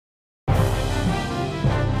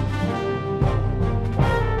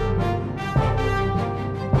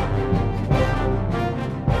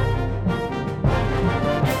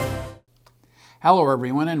Hello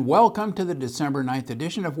everyone and welcome to the December 9th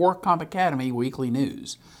edition of WorkComp Academy Weekly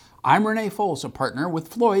News. I'm Renee Foles, a partner with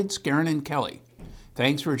Floyd, Skeren & Kelly.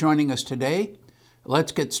 Thanks for joining us today.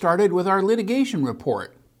 Let's get started with our litigation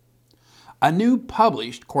report. A new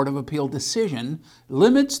published Court of Appeal decision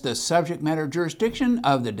limits the subject matter jurisdiction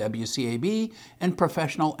of the WCAB in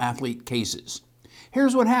professional athlete cases.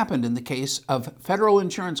 Here's what happened in the case of Federal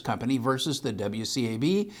Insurance Company versus the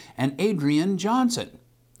WCAB and Adrian Johnson.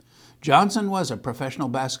 Johnson was a professional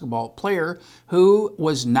basketball player who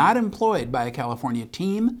was not employed by a California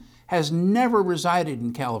team, has never resided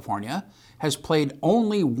in California, has played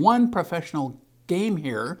only one professional game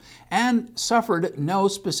here, and suffered no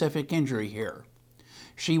specific injury here.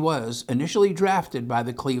 She was initially drafted by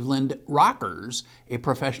the Cleveland Rockers, a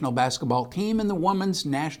professional basketball team in the Women's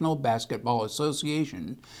National Basketball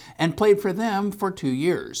Association, and played for them for 2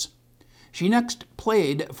 years. She next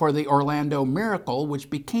played for the Orlando Miracle, which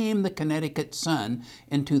became the Connecticut Sun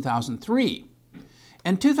in 2003.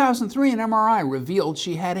 In 2003, an MRI revealed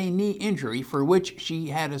she had a knee injury for which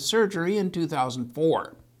she had a surgery in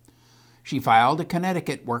 2004. She filed a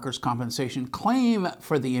Connecticut workers' compensation claim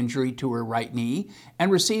for the injury to her right knee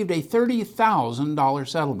and received a $30,000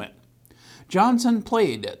 settlement. Johnson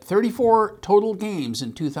played 34 total games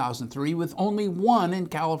in 2003 with only one in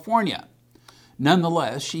California.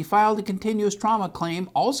 Nonetheless, she filed a continuous trauma claim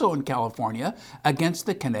also in California against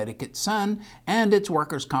the Connecticut Sun and its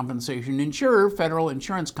workers' compensation insurer, Federal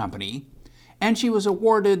Insurance Company, and she was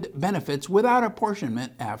awarded benefits without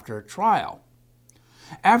apportionment after a trial.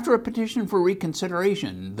 After a petition for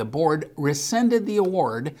reconsideration, the board rescinded the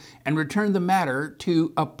award and returned the matter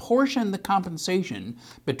to apportion the compensation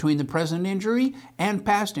between the present injury and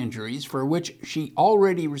past injuries for which she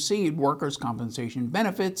already received workers' compensation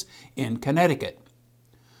benefits in Connecticut.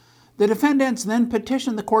 The defendants then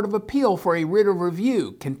petitioned the Court of Appeal for a writ of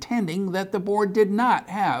review, contending that the board did not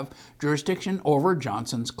have jurisdiction over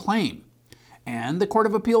Johnson's claim. And the Court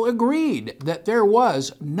of Appeal agreed that there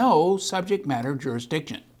was no subject matter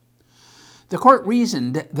jurisdiction. The court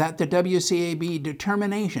reasoned that the WCAB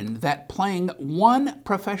determination that playing one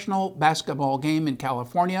professional basketball game in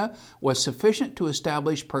California was sufficient to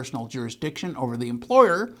establish personal jurisdiction over the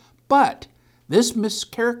employer, but this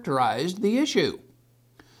mischaracterized the issue.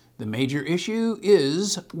 The major issue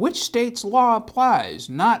is which state's law applies,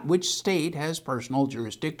 not which state has personal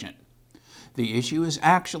jurisdiction. The issue is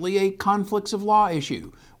actually a conflicts of law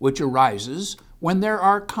issue, which arises when there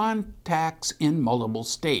are contacts in multiple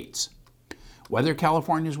states. Whether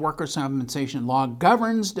California's workers' compensation law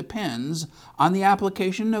governs depends on the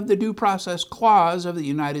application of the Due Process Clause of the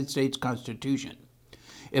United States Constitution.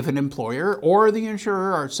 If an employer or the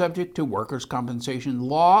insurer are subject to workers' compensation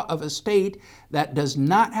law of a state that does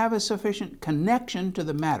not have a sufficient connection to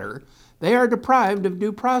the matter, they are deprived of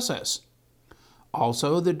due process.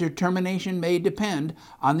 Also, the determination may depend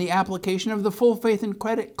on the application of the Full Faith and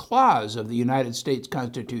Credit Clause of the United States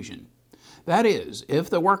Constitution. That is, if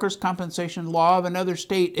the workers' compensation law of another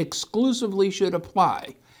state exclusively should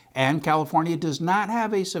apply, and California does not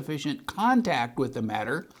have a sufficient contact with the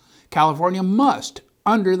matter, California must,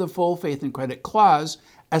 under the Full Faith and Credit Clause,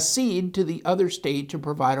 accede to the other state to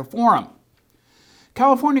provide a forum.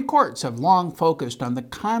 California courts have long focused on the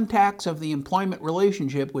contacts of the employment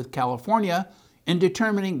relationship with California in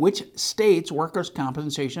determining which state's workers'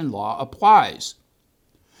 compensation law applies.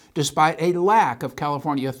 Despite a lack of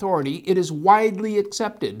California authority, it is widely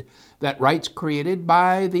accepted that rights created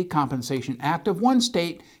by the Compensation Act of one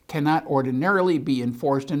state cannot ordinarily be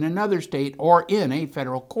enforced in another state or in a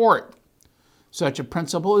federal court. Such a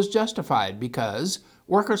principle is justified because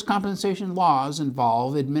workers' compensation laws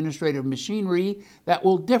involve administrative machinery that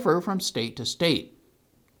will differ from state to state.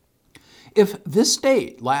 If this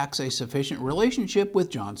state lacks a sufficient relationship with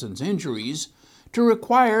Johnson's injuries, to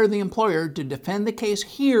require the employer to defend the case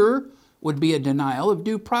here would be a denial of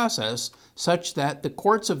due process such that the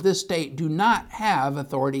courts of this state do not have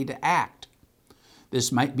authority to act.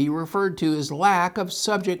 This might be referred to as lack of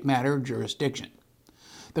subject matter jurisdiction.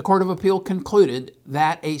 The Court of Appeal concluded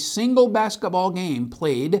that a single basketball game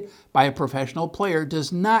played by a professional player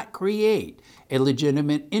does not create a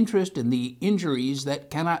legitimate interest in the injuries that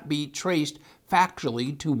cannot be traced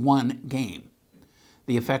factually to one game.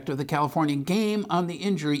 The effect of the California game on the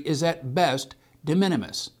injury is at best de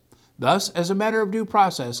minimis. Thus, as a matter of due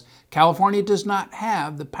process, California does not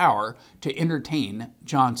have the power to entertain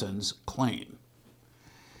Johnson's claim.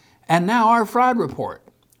 And now our fraud report.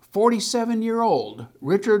 47-year-old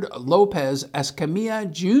Richard Lopez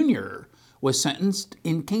Escamilla Jr. was sentenced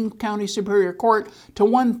in King County Superior Court to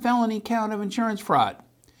one felony count of insurance fraud.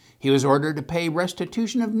 He was ordered to pay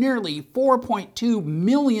restitution of nearly $4.2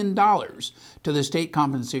 million to the State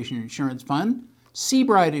Compensation Insurance Fund,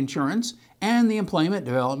 Seabright Insurance, and the Employment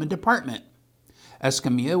Development Department.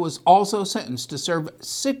 Escamilla was also sentenced to serve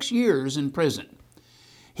 6 years in prison.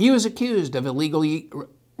 He was accused of illegally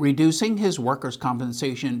reducing his workers'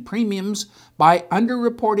 compensation premiums by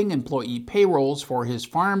underreporting employee payrolls for his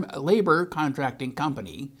farm labor contracting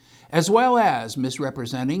company, as well as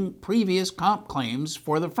misrepresenting previous comp claims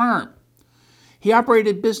for the firm. He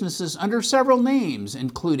operated businesses under several names,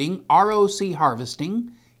 including ROC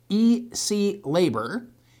Harvesting, EC Labor,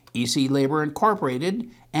 EC Labor Incorporated,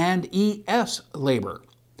 and ES Labor.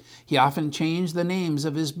 He often changed the names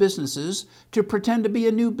of his businesses to pretend to be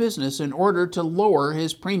a new business in order to lower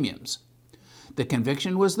his premiums. The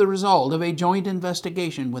conviction was the result of a joint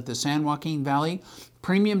investigation with the San Joaquin Valley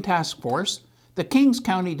Premium Task Force, the Kings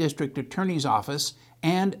County District Attorney's Office,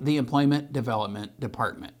 and the Employment Development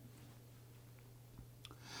Department.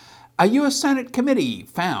 A U.S. Senate committee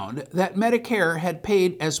found that Medicare had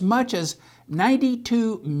paid as much as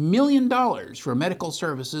 $92 million for medical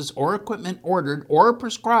services or equipment ordered or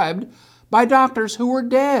prescribed by doctors who were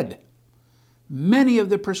dead. Many of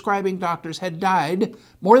the prescribing doctors had died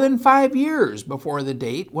more than 5 years before the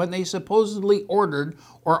date when they supposedly ordered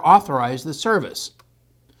or authorized the service.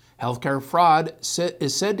 Healthcare fraud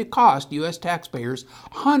is said to cost U.S. taxpayers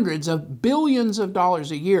hundreds of billions of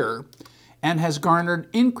dollars a year and has garnered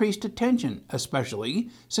increased attention, especially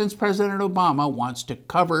since President Obama wants to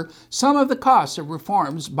cover some of the costs of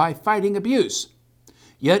reforms by fighting abuse.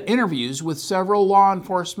 Yet interviews with several law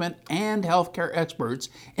enforcement and healthcare experts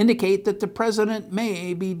indicate that the president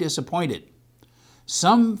may be disappointed.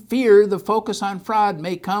 Some fear the focus on fraud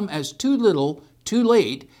may come as too little, too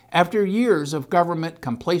late, after years of government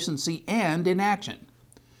complacency and inaction.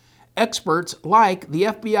 Experts like the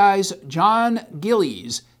FBI's John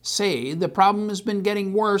Gillies say the problem has been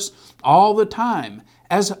getting worse all the time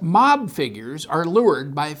as mob figures are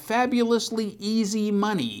lured by fabulously easy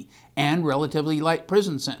money and relatively light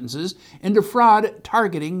prison sentences into fraud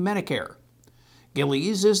targeting Medicare.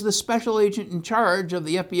 Gillies is the special agent in charge of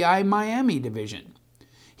the FBI Miami division.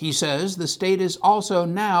 He says the state is also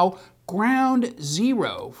now ground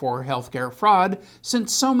zero for healthcare fraud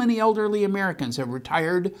since so many elderly Americans have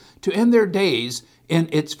retired to end their days in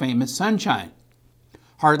its famous sunshine.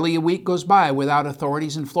 Hardly a week goes by without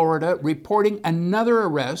authorities in Florida reporting another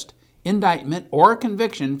arrest, indictment, or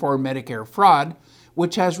conviction for Medicare fraud,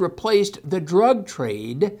 which has replaced the drug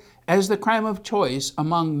trade as the crime of choice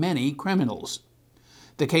among many criminals.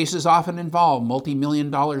 The cases often involve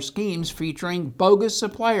multi-million-dollar schemes featuring bogus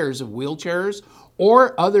suppliers of wheelchairs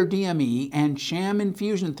or other DME and sham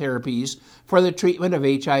infusion therapies for the treatment of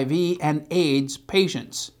HIV and AIDS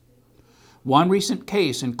patients. One recent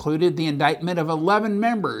case included the indictment of 11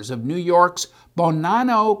 members of New York's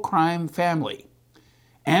Bonanno crime family.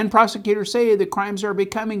 And prosecutors say the crimes are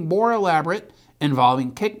becoming more elaborate,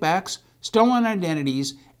 involving kickbacks, stolen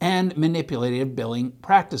identities, and manipulative billing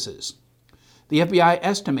practices. The FBI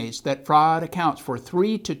estimates that fraud accounts for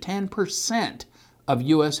 3 to 10% of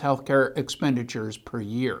U.S. healthcare expenditures per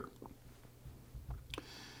year.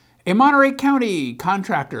 A Monterey County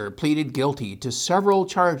contractor pleaded guilty to several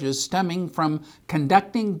charges stemming from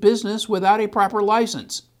conducting business without a proper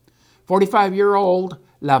license. 45-year-old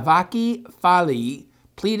Lavaki Fali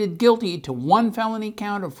pleaded guilty to 1 felony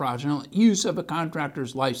count of fraudulent use of a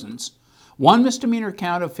contractor's license, 1 misdemeanor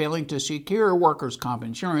count of failing to secure workers' comp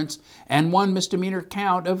insurance, and 1 misdemeanor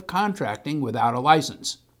count of contracting without a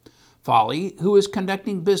license. Foley, who is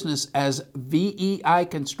conducting business as VEI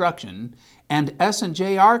Construction and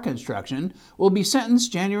S&JR Construction, will be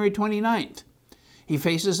sentenced January 29th. He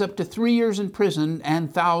faces up to 3 years in prison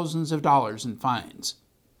and thousands of dollars in fines.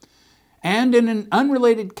 And in an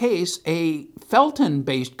unrelated case, a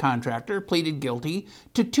Felton-based contractor pleaded guilty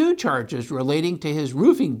to 2 charges relating to his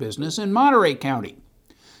roofing business in Monterey County.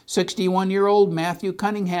 61-year-old Matthew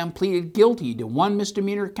Cunningham pleaded guilty to 1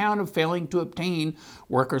 misdemeanor count of failing to obtain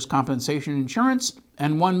workers' compensation insurance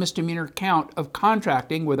and 1 misdemeanor count of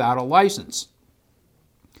contracting without a license.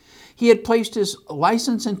 He had placed his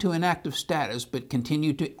license into inactive status but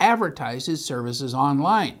continued to advertise his services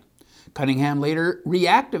online. Cunningham later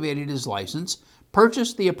reactivated his license,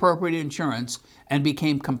 purchased the appropriate insurance, and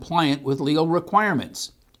became compliant with legal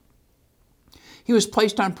requirements. He was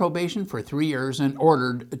placed on probation for 3 years and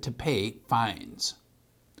ordered to pay fines.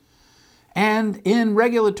 And in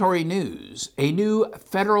regulatory news, a new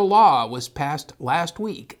federal law was passed last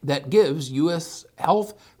week that gives U.S.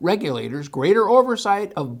 health regulators greater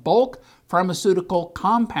oversight of bulk pharmaceutical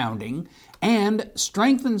compounding and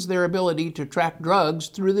strengthens their ability to track drugs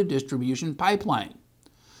through the distribution pipeline.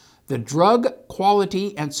 The Drug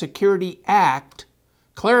Quality and Security Act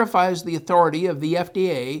clarifies the authority of the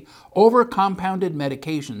FDA over compounded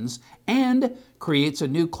medications and creates a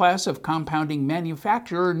new class of compounding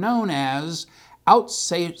manufacturer known as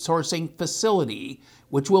outsourcing facility,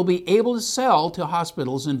 which will be able to sell to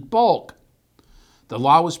hospitals in bulk. The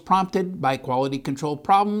law was prompted by quality control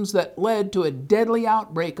problems that led to a deadly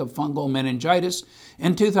outbreak of fungal meningitis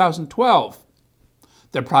in 2012.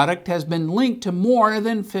 The product has been linked to more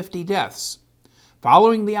than 50 deaths.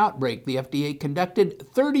 Following the outbreak, the FDA conducted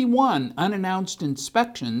 31 unannounced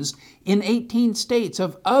inspections in 18 states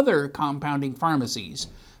of other compounding pharmacies,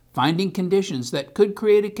 finding conditions that could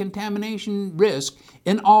create a contamination risk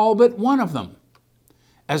in all but one of them.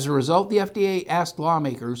 As a result, the FDA asked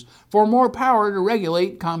lawmakers for more power to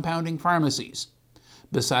regulate compounding pharmacies.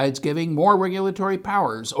 Besides giving more regulatory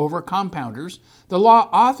powers over compounders, the law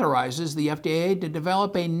authorizes the FDA to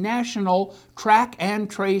develop a national track and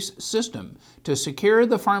trace system to secure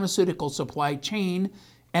the pharmaceutical supply chain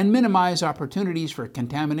and minimize opportunities for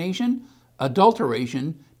contamination,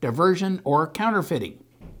 adulteration, diversion, or counterfeiting.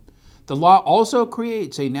 The law also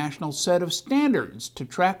creates a national set of standards to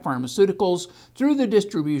track pharmaceuticals through the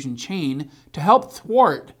distribution chain to help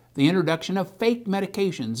thwart the introduction of fake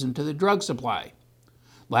medications into the drug supply.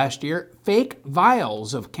 Last year, fake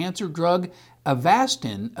vials of cancer drug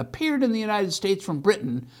Avastin appeared in the United States from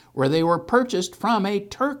Britain, where they were purchased from a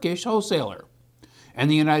Turkish wholesaler. In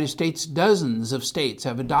the United States, dozens of states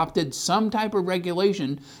have adopted some type of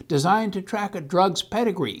regulation designed to track a drug's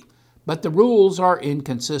pedigree, but the rules are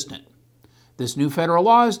inconsistent. This new federal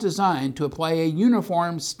law is designed to apply a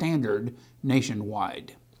uniform standard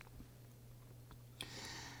nationwide.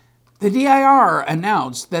 The DIR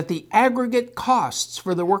announced that the aggregate costs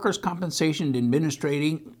for the Workers' Compensation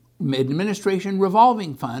Administration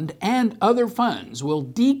Revolving Fund and other funds will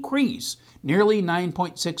decrease nearly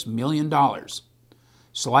 $9.6 million.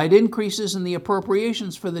 Slight increases in the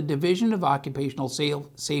appropriations for the Division of Occupational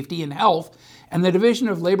Safety and Health and the Division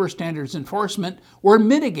of Labor Standards Enforcement were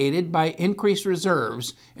mitigated by increased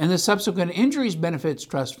reserves in the Subsequent Injuries Benefits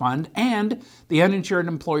Trust Fund and the Uninsured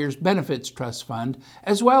Employers Benefits Trust Fund,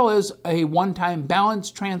 as well as a one-time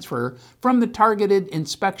balance transfer from the Targeted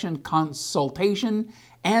Inspection Consultation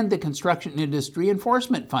and the Construction Industry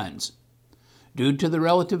Enforcement Funds. Due to the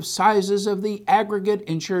relative sizes of the aggregate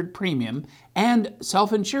insured premium and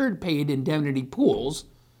self-insured paid indemnity pools,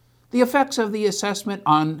 the effects of the assessment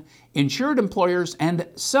on insured employers and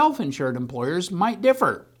self-insured employers might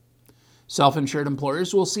differ. Self-insured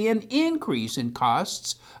employers will see an increase in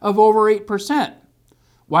costs of over 8%,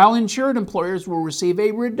 while insured employers will receive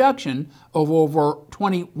a reduction of over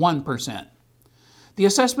 21%. The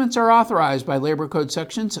assessments are authorized by Labor Code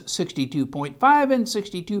Sections 62.5 and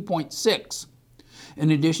 62.6.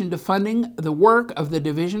 In addition to funding the work of the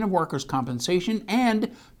Division of Workers' Compensation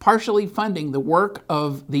and partially funding the work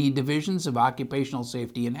of the Divisions of Occupational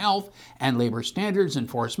Safety and Health and Labor Standards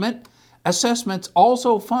Enforcement, assessments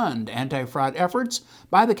also fund anti-fraud efforts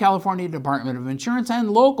by the California Department of Insurance and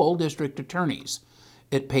local district attorneys.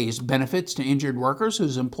 It pays benefits to injured workers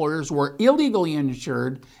whose employers were illegally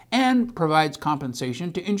insured and provides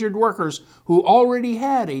compensation to injured workers who already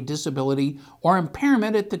had a disability or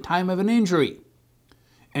impairment at the time of an injury.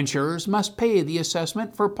 Insurers must pay the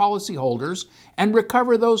assessment for policyholders and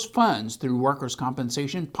recover those funds through workers'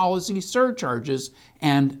 compensation policy surcharges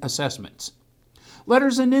and assessments.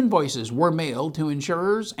 Letters and invoices were mailed to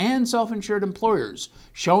insurers and self-insured employers,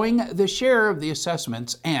 showing the share of the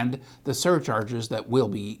assessments and the surcharges that will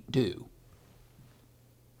be due.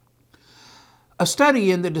 A study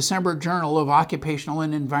in the December Journal of Occupational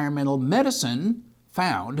and Environmental Medicine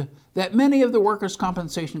found that many of the workers'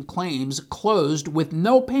 compensation claims closed with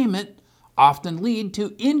no payment often lead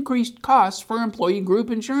to increased costs for employee group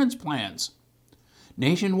insurance plans.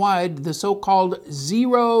 Nationwide, the so-called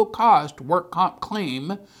zero-cost work comp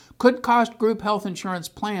claim could cost group health insurance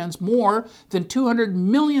plans more than $200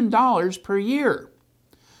 million per year.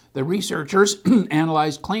 The researchers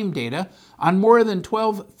analyzed claim data on more than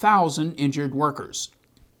 12,000 injured workers.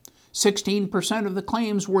 16% of the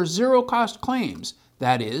claims were zero-cost claims.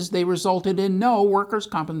 That is, they resulted in no workers'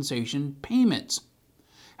 compensation payments.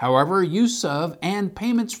 However, use of and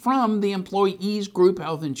payments from the employee's group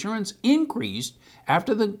health insurance increased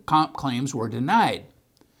after the comp claims were denied.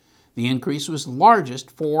 The increase was largest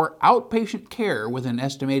for outpatient care, with an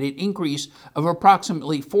estimated increase of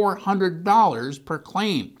approximately $400 per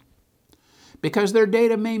claim. Because their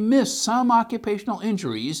data may miss some occupational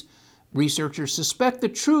injuries, researchers suspect the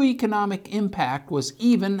true economic impact was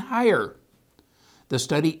even higher. The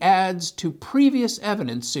study adds to previous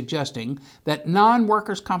evidence suggesting that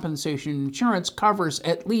non-workers' compensation insurance covers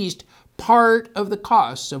at least part of the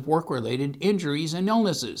costs of work-related injuries and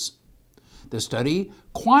illnesses. The study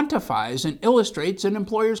quantifies and illustrates an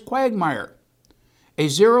employer's quagmire. A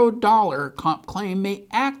 $0 comp claim may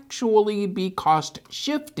actually be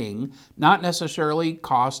cost-shifting, not necessarily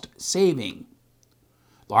cost-saving.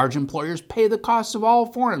 Large employers pay the costs of all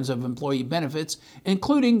forms of employee benefits,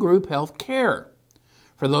 including group health care.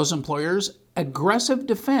 For those employers, aggressive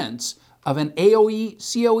defense of an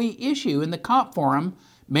AOE/COE issue in the comp forum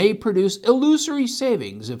may produce illusory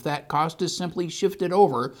savings if that cost is simply shifted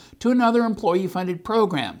over to another employee-funded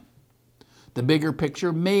program. The bigger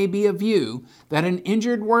picture may be a view that an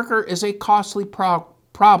injured worker is a costly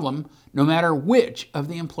problem no matter which of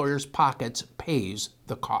the employer's pockets pays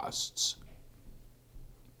the costs.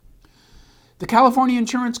 The California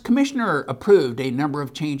Insurance Commissioner approved a number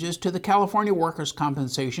of changes to the California Workers'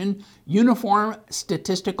 Compensation Uniform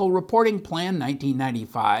Statistical Reporting Plan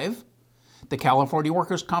 1995, the California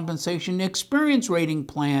Workers' Compensation Experience Rating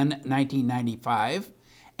Plan 1995,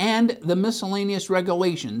 and the Miscellaneous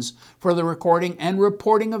Regulations for the Recording and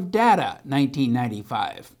Reporting of Data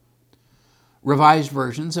 1995. Revised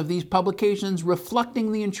versions of these publications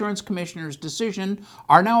reflecting the Insurance Commissioner's decision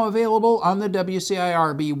are now available on the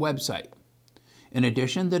WCIRB website. In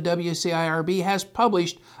addition, the WCIRB has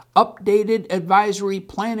published updated advisory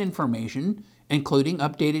plan information, including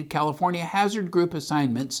updated California Hazard Group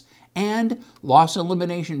assignments and loss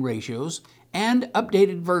elimination ratios, and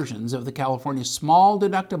updated versions of the California Small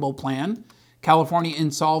Deductible Plan, California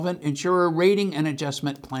Insolvent Insurer Rating and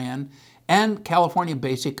Adjustment Plan, and California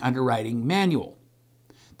Basic Underwriting Manual.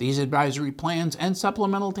 These advisory plans and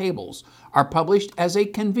supplemental tables are published as a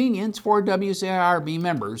convenience for WCIRB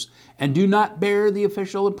members and do not bear the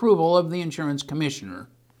official approval of the Insurance Commissioner.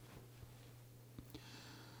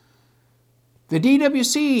 The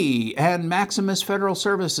DWC and Maximus Federal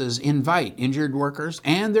Services invite injured workers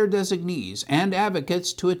and their designees and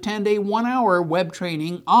advocates to attend a 1-hour web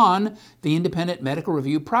training on the independent medical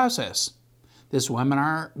review process. This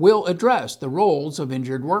webinar will address the roles of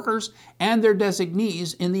injured workers and their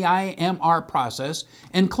designees in the IMR process,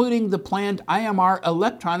 including the planned IMR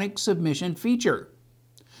electronic submission feature.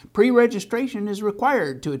 Pre-registration is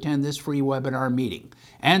required to attend this free webinar meeting,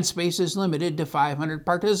 and space is limited to 500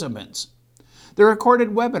 participants. The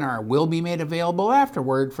recorded webinar will be made available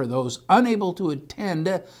afterward for those unable to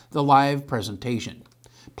attend the live presentation.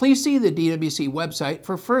 Please see the DWC website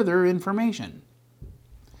for further information.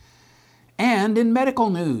 And in medical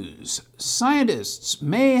news, scientists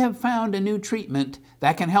may have found a new treatment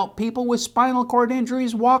that can help people with spinal cord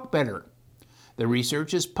injuries walk better. The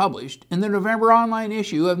research is published in the November online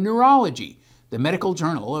issue of Neurology, the medical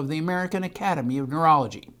journal of the American Academy of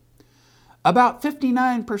Neurology. About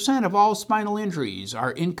 59% of all spinal injuries are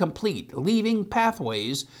incomplete, leaving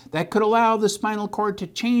pathways that could allow the spinal cord to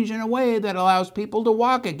change in a way that allows people to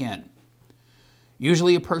walk again.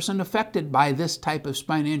 Usually a person affected by this type of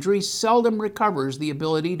spine injury seldom recovers the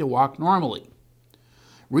ability to walk normally.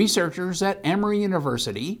 Researchers at Emory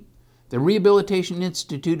University, the Rehabilitation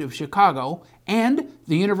Institute of Chicago, and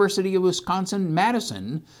the University of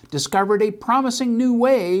Wisconsin-Madison discovered a promising new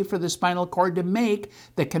way for the spinal cord to make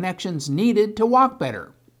the connections needed to walk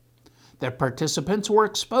better. The participants were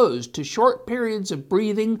exposed to short periods of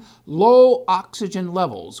breathing low oxygen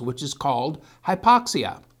levels, which is called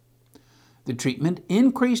hypoxia. The treatment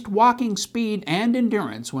increased walking speed and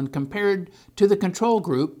endurance when compared to the control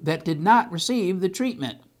group that did not receive the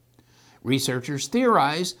treatment. Researchers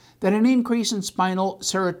theorize that an increase in spinal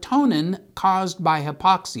serotonin caused by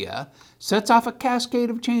hypoxia sets off a cascade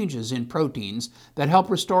of changes in proteins that help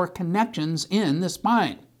restore connections in the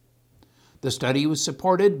spine. The study was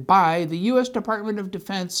supported by the U.S. Department of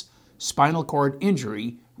Defense Spinal Cord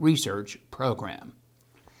Injury Research Program.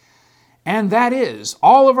 And that is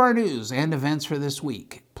all of our news and events for this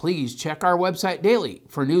week. Please check our website daily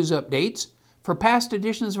for news updates, for past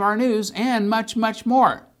editions of our news, and much, much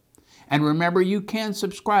more. And remember, you can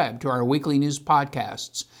subscribe to our weekly news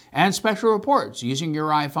podcasts and special reports using your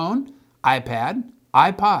iPhone, iPad,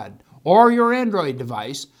 iPod, or your Android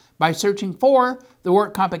device by searching for the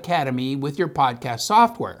WorkComp Academy with your podcast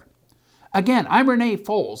software. Again, I'm Renee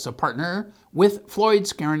Foles, a partner with Floyd,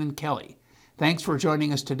 Skeren & Kelly. Thanks for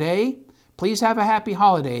joining us today. Please have a happy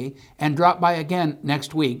holiday and drop by again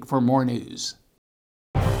next week for more news.